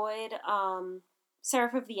enjoyed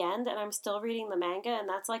Seraph of the End, and I'm still reading the manga, and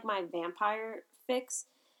that's like my vampire fix.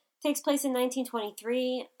 Takes place in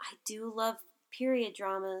 1923. I do love period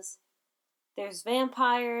dramas. There's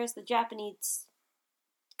vampires. The Japanese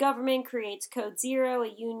government creates Code Zero, a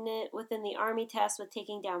unit within the army tasked with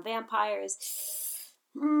taking down vampires.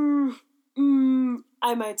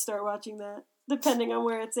 I might start watching that, depending on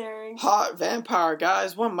where it's airing. Hot vampire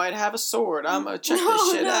guys, one might have a sword. I'm gonna check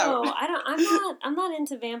this shit out. No, I'm not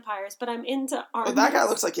into vampires, but I'm into armies. Oh, that guy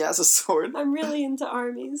looks like he has a sword. I'm really into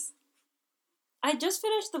armies. I just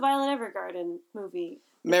finished the Violet Evergarden movie.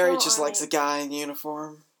 Mary just likes a guy in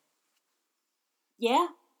uniform. Yeah.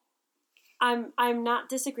 I'm not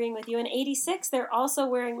disagreeing with you. In 86, they're also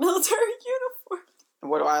wearing military uniforms. And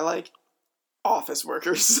what do I like? Office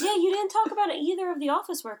workers. Yeah, you didn't talk about either of the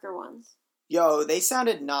office worker ones. Yo, they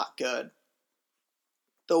sounded not good.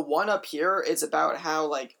 The one up here is about how,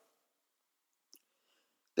 like,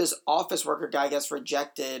 this office worker guy gets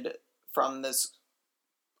rejected from this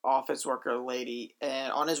office worker lady,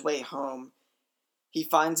 and on his way home, he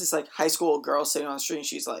finds this, like, high school girl sitting on the street, and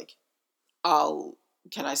she's like,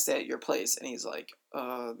 can I stay at your place? And he's like,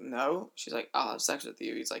 no. She's like, I'll have sex with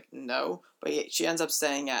you. He's like, no. But she ends up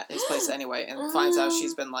staying at his place anyway, and finds out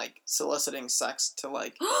she's been, like, soliciting sex to,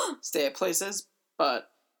 like, stay at places, but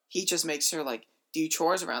he just makes her, like, do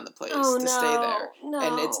chores around the place stay there. No.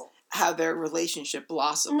 And it's how their relationship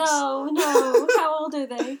blossoms. No. How old are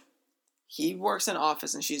they? He works in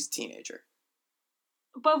office, and she's a teenager.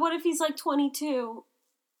 But what if he's, like, 22?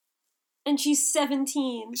 And she's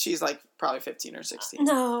 17. She's, like, probably 15 or 16.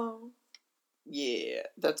 No. Yeah,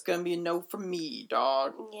 that's gonna be a no from me,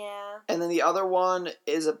 dog. Yeah. And then the other one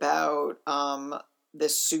is about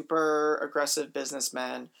this super aggressive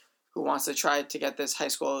businessman who wants to try to get this high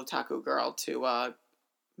school otaku girl to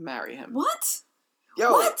marry him. What?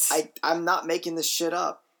 Yo, what? I'm not making this shit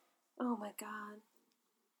up. Oh my god.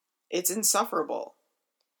 It's insufferable.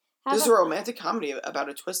 This is a romantic comedy about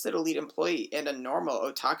a twisted elite employee and a normal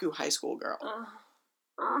otaku high school girl.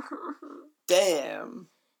 Damn.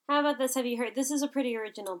 How about this? Have you heard? This is a pretty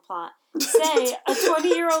original plot. Say, a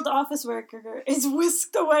 20-year-old office worker is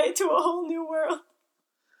whisked away to a whole new world.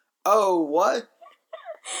 Oh, what?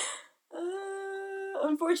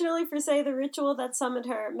 Unfortunately for Say, the ritual that summoned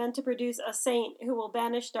her, meant to produce a saint who will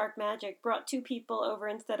banish dark magic, brought two people over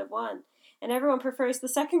instead of one. and everyone prefers the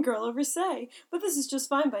second girl over Sei. But this is just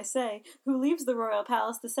fine by Sei, who leaves the royal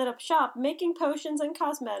palace to set up shop, making potions and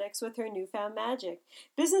cosmetics with her newfound magic.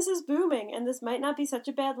 Business is booming, and this might not be such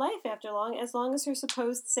a bad life after long, as long as her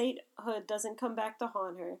supposed sainthood doesn't come back to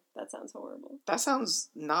haunt her. That sounds horrible. That sounds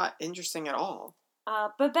not interesting at all.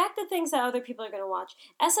 But back to things that other people are going to watch.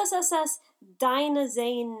 SSSS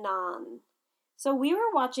Dynazenon. So we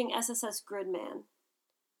were watching SSS Gridman,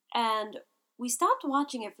 and we stopped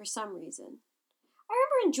watching it for some reason. I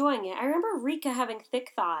remember enjoying it. I remember Rika having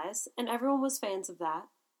thick thighs, and everyone was fans of that.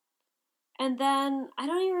 And then, I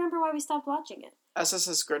don't even remember why we stopped watching it.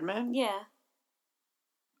 SSS Gridman? Yeah.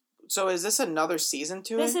 So is this another season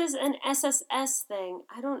to This it? is an SSS thing.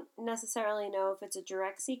 I don't necessarily know if it's a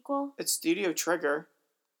direct sequel. It's Studio Trigger.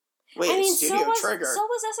 Wait, I mean, it's Studio Trigger. So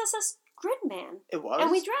was SSS Gridman. It was? And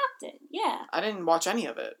we dropped it, yeah. I didn't watch any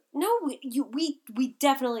of it. No, we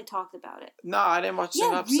definitely talked about it. No, I didn't watch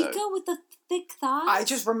an episode. Rika with the thick thighs. I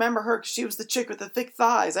just remember her because she was the chick with the thick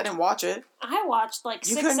thighs. I didn't watch it. I watched like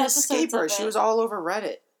You 6 couldn't episodes escape her. of it. She was all over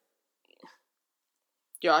Reddit.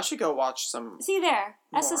 Yeah, I should go watch some. See there,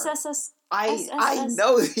 more. SSSS. I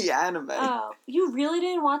know the anime. Oh, you really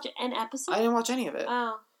didn't watch an episode? I didn't watch any of it.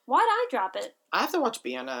 Oh, why'd I drop it? I have to watch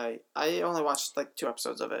BNA. I only watched like 2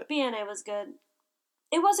 episodes of it. BNA was good.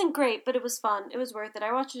 It wasn't great, but it was fun. It was worth it.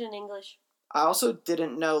 I watched it in English. I also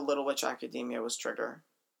didn't know Little Witch Academia was Trigger.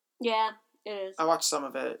 Yeah, it is. I watched some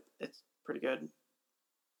of it. It's pretty good.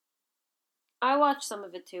 I watched some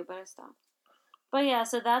of it too, but I stopped. But yeah,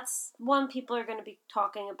 so that's one people are going to be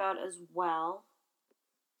talking about as well.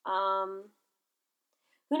 Who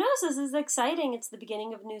knows? This is exciting. It's the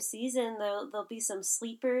beginning of new season. There'll be some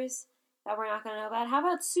sleepers that we're not going to know about. How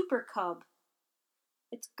about Super Cub?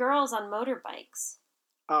 It's girls on motorbikes.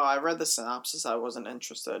 Oh, I read the synopsis. I wasn't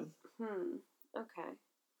interested. Okay.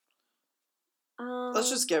 Let's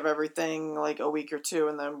just give everything like a week or 2,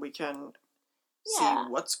 and then we can see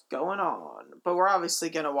what's going on. But we're obviously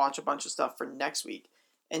going to watch a bunch of stuff for next week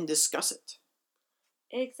and discuss it.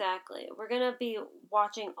 Exactly. We're going to be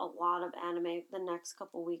watching a lot of anime the next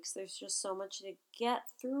couple weeks. There's just so much to get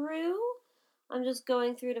through. I'm just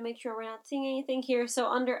going through to make sure we're not seeing anything here. So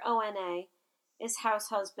under ONA is House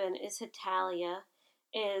Husband, is Hitalia,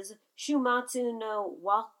 is Shumatsu no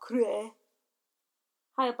Wakure.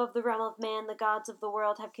 High above the realm of man, the gods of the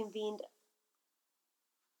world have convened.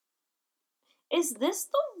 Is this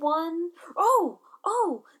the one? Oh,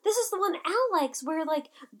 this is the one Al likes, where like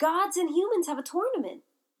gods and humans have a tournament.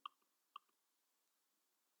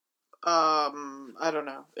 I don't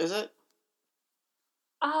know. Is it?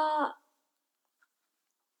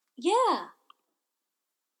 Yeah.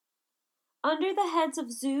 Under the heads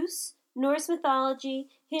of Zeus, Norse mythology,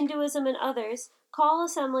 Hinduism, and others, call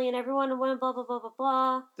assembly and everyone went blah blah blah blah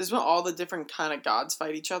blah. This is when all the different kind of gods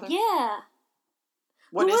fight each other? Yeah.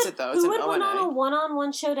 What is it though? It's an ONA. Who would win on a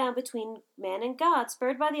one-on-one showdown between man and god?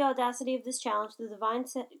 Spurred by the audacity of this challenge, the Divine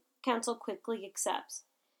Council quickly accepts.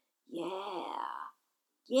 Yeah,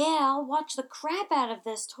 I'll watch the crap out of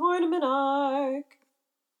this tournament arc.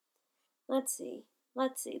 Let's see.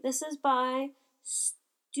 This is by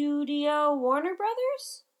Studio Warner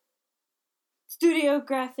Brothers? Studio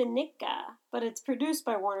Graphinica, but it's produced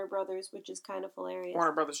by Warner Brothers, which is kind of hilarious.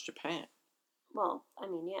 Warner Brothers Japan. Well, I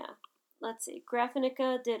mean, yeah. Let's see.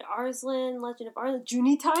 Graphinica did Arslan, Legend of Arslan,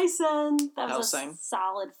 Juni Tyson. That was Hellsing. a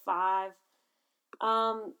solid 5.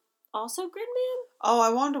 Also Gridman? Oh, I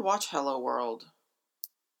wanted to watch Hello World.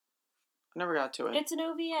 I never got to it. It's an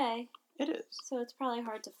OVA. It is. So it's probably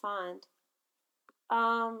hard to find.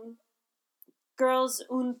 Girls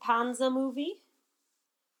Un Panza movie.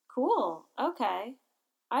 Cool. Okay.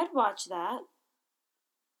 I'd watch that.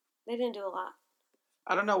 They didn't do a lot.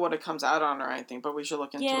 I don't know what it comes out on or anything, but we should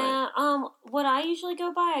look into it. Yeah, what I usually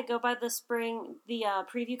go by, I go by the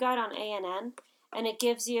preview guide on ANN, and it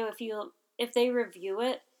gives you, if they review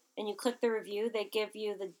it, and you click the review, they give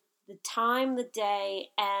you the time, the day,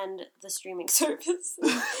 and the streaming service.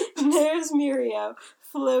 And there's Mirio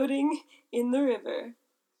floating in the river.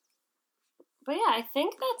 But yeah, I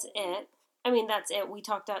think that's it. I mean, that's it. We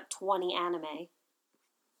talked about 20 anime.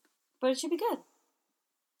 But it should be good.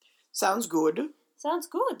 Sounds good. Sounds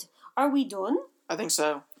good. Are we done? I think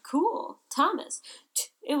so. Cool. Thomas,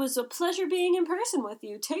 it was a pleasure being in person with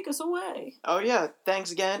you. Take us away. Oh yeah,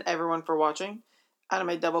 thanks again everyone for watching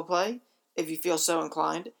Anime Double Play. If you feel so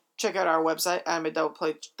inclined, check out our website,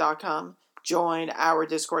 animedoubleplay.com. Join our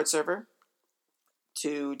Discord server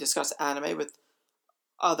to discuss anime with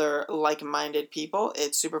other like-minded people.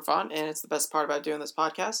 It's super fun, and it's the best part about doing this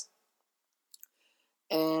podcast.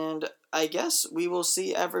 And I guess we will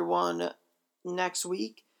see everyone next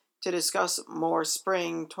week. to discuss more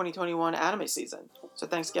spring 2021 anime season. So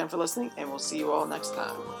thanks again for listening, and we'll see you all next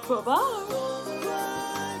time. Bye-bye.